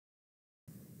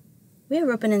we're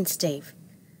Robin and Steve.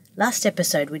 Last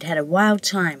episode we'd had a wild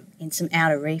time in some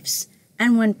outer reefs,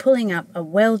 and when pulling up a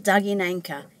well-dug-in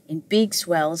anchor in big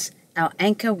swells, our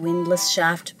anchor windlass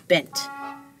shaft bent.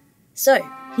 So,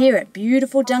 here at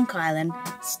beautiful Dunk Island,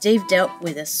 Steve dealt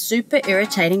with a super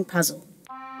irritating puzzle.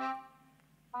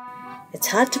 It's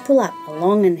hard to pull up a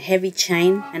long and heavy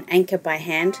chain and anchor by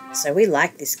hand, so we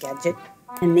like this gadget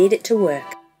and need it to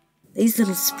work. These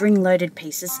little spring-loaded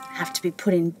pieces have to be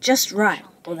put in just right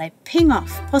or they ping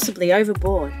off, possibly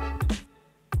overboard.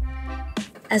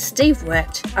 As Steve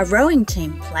worked, a rowing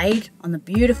team played on the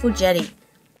beautiful jetty,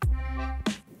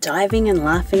 diving and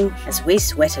laughing as we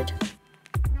sweated.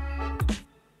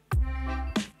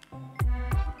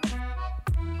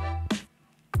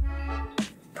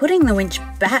 Putting the winch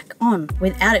back on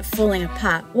without it falling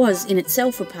apart was in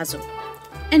itself a puzzle.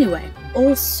 Anyway,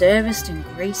 all serviced and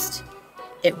greased,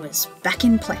 it was back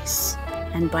in place.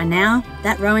 And by now,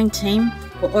 that rowing team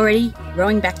were already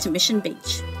rowing back to Mission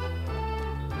Beach.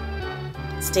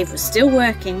 Steve was still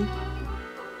working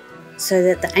so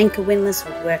that the anchor windlass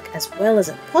would work as well as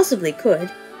it possibly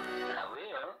could.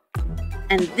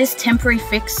 And this temporary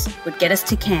fix would get us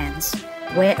to Cairns,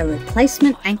 where a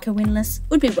replacement anchor windlass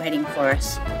would be waiting for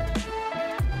us.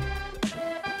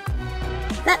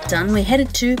 That done, we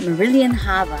headed to Mourilyan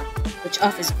Harbour, which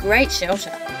offers great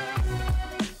shelter.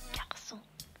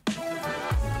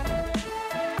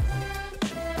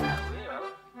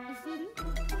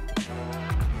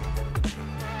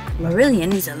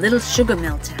 Mourilyan is a little sugar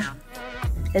mill town.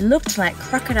 It looked like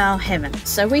crocodile heaven,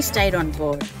 so we stayed on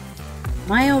board.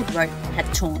 My old rope had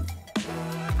torn.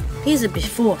 Here's a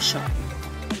before shot.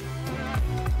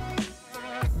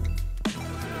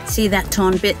 See that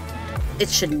torn bit? It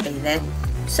shouldn't be there.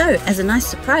 So, as a nice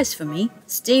surprise for me,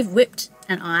 Steve whipped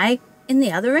an eye in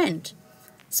the other end,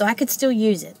 so I could still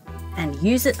use it. And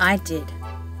use it I did.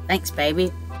 Thanks,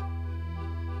 baby.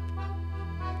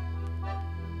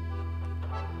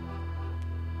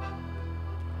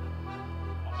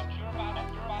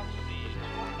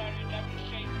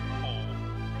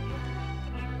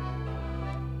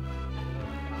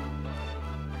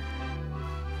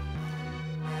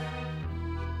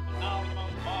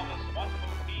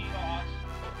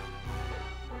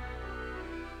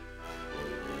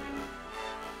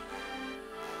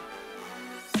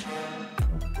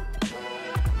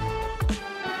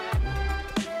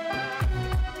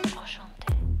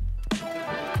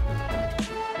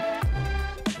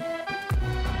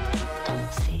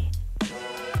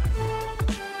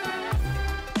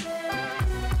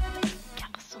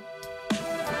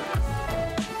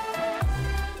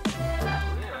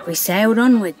 We sailed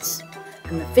onwards,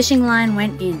 and the fishing line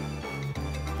went in.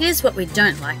 Here's what we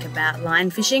don't like about line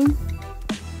fishing.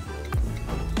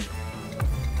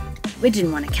 We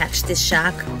didn't want to catch this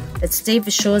shark, but Steve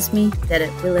assures me that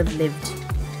it will have lived.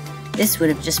 This would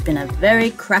have just been a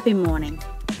very crappy morning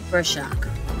for a shark.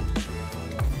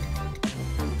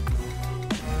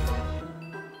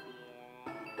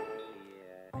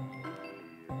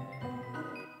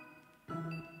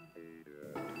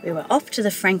 We were off to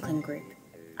the Frankland Group.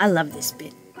 I love this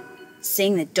bit,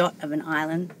 seeing the dot of an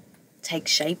island take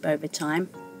shape over time.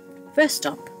 First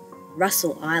stop,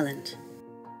 Russell Island.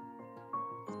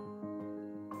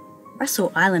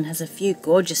 Russell Island has a few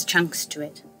gorgeous chunks to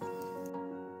it.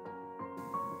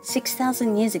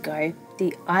 6,000 years ago,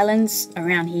 the islands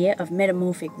around here of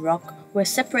metamorphic rock were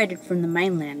separated from the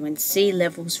mainland when sea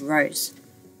levels rose.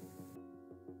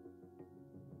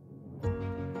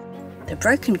 The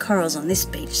broken corals on this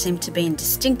beach seem to be in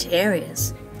distinct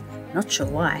areas. Not sure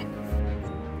why.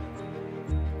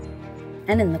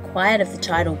 And in the quiet of the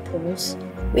tidal pools,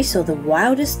 we saw the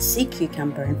wildest sea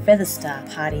cucumber and feather star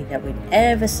party that we'd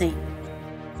ever seen.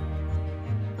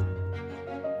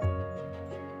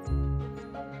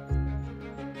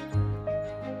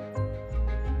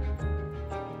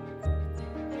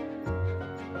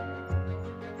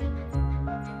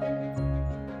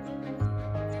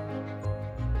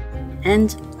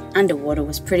 And underwater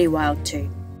was pretty wild too.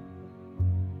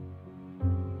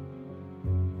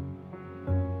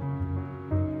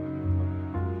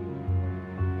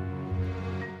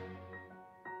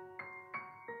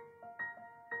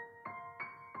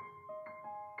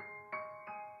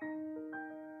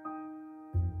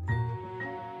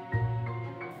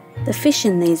 The fish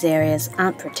in these areas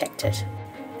aren't protected,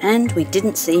 and we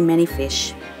didn't see many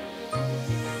fish.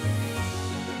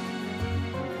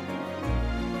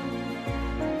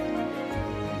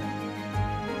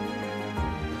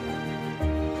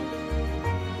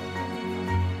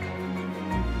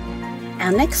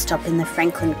 Our next stop in the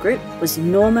Frankland Group was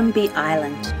Normanby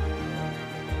Island.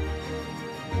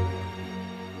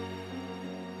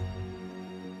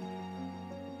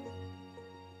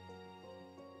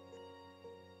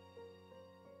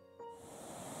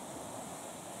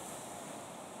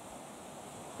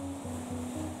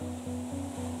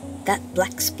 That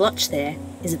black splotch there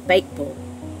is a bait ball,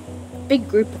 a big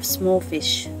group of small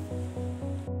fish.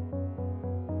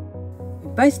 We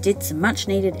both did some much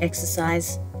needed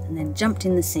exercise and then jumped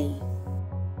in the sea.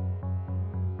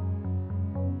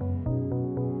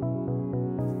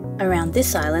 Around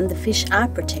this island the fish are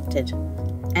protected,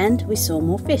 and we saw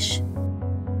more fish.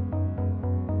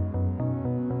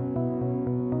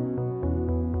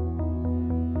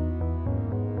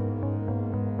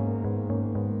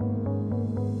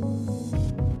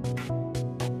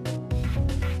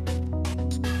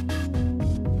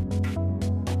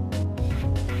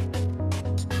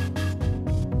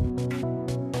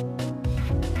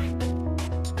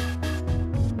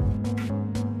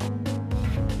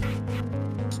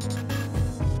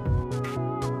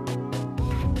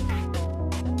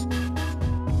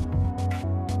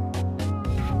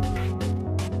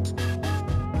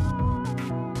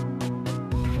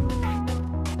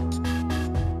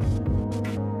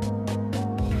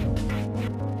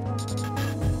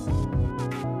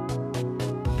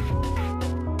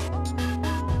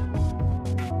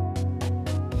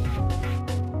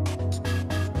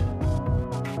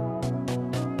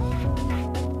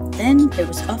 Then it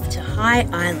was off to High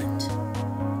Island,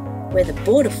 where the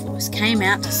border force came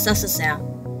out to suss us out.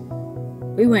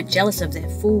 We weren't jealous of their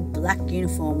full black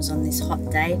uniforms on this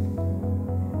hot day.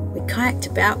 We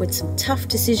kayaked about with some tough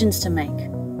decisions to make,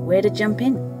 where to jump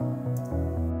in.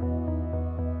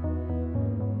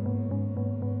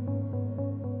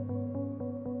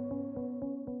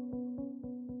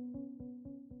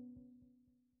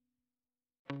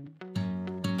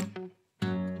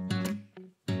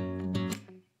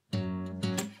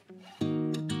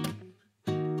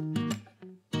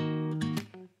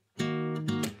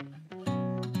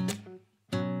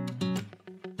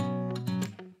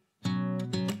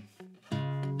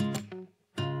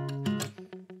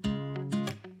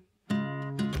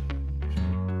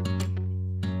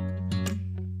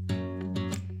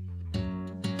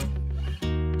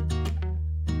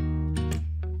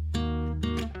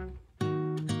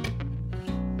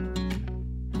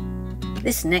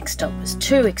 This next stop was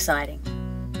too exciting.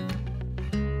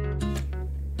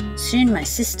 Soon my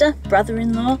sister,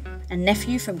 brother-in-law and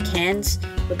nephew from Cairns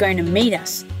were going to meet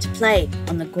us to play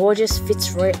on the gorgeous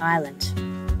Fitzroy Island.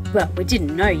 Well, we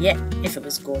didn't know yet if it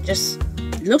was gorgeous.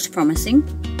 It looked promising.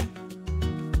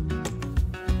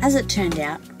 As it turned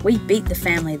out, we beat the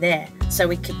family there so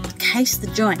we could case the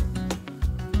joint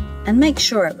and make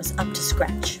sure it was up to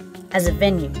scratch. As a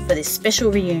venue for this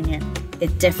special reunion,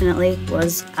 it definitely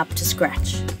was up to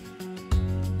scratch.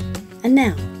 And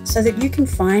now, so that you can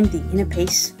find the inner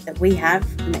peace that we have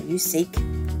and that you seek,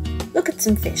 look at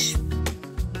some fish.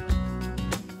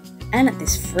 And at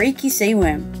this freaky sea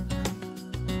worm.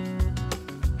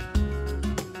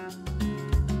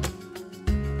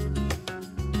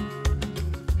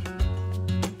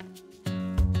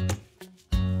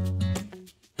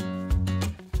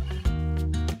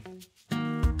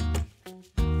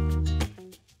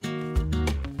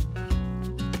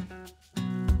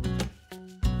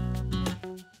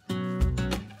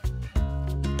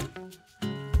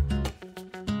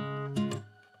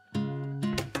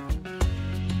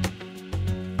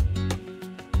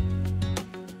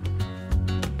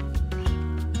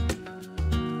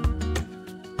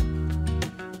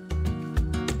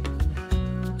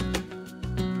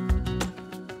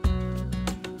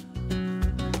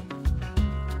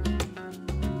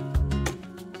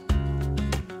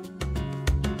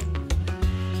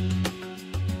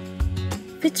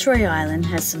 Fitzroy Island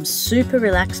has some super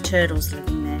relaxed turtles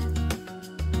living there.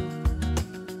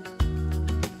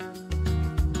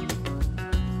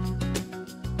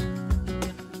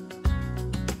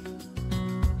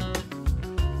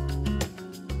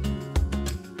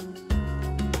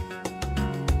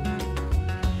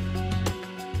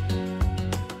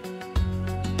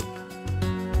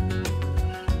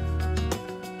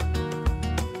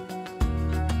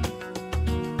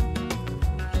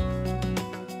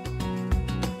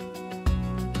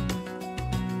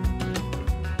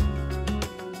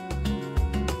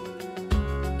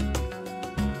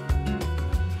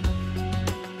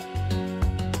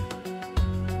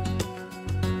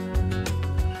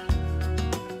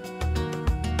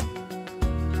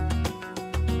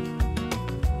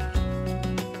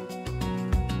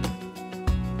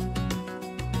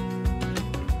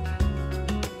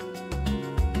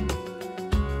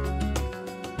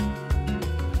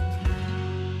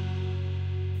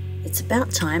 It's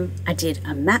about time I did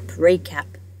a map recap.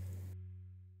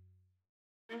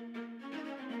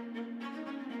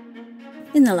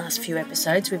 In the last few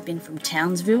episodes we've been from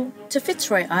Townsville to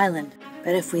Fitzroy Island,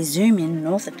 but if we zoom in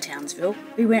north of Townsville,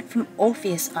 we went from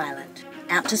Orpheus Island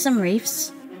out to some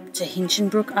reefs, to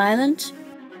Hinchinbrook Island,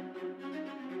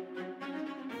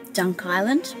 Dunk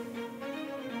Island,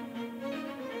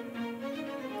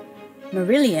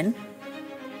 Mourilyan,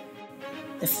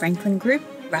 the Frankland Group,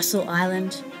 Russell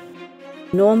Island,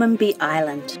 Normanby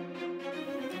Island,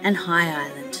 and High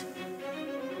Island,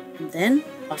 and then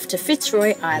off to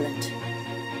Fitzroy Island.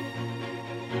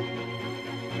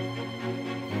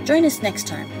 Join us next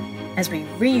time as we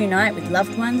reunite with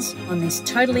loved ones on this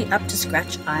totally up to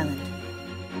scratch island.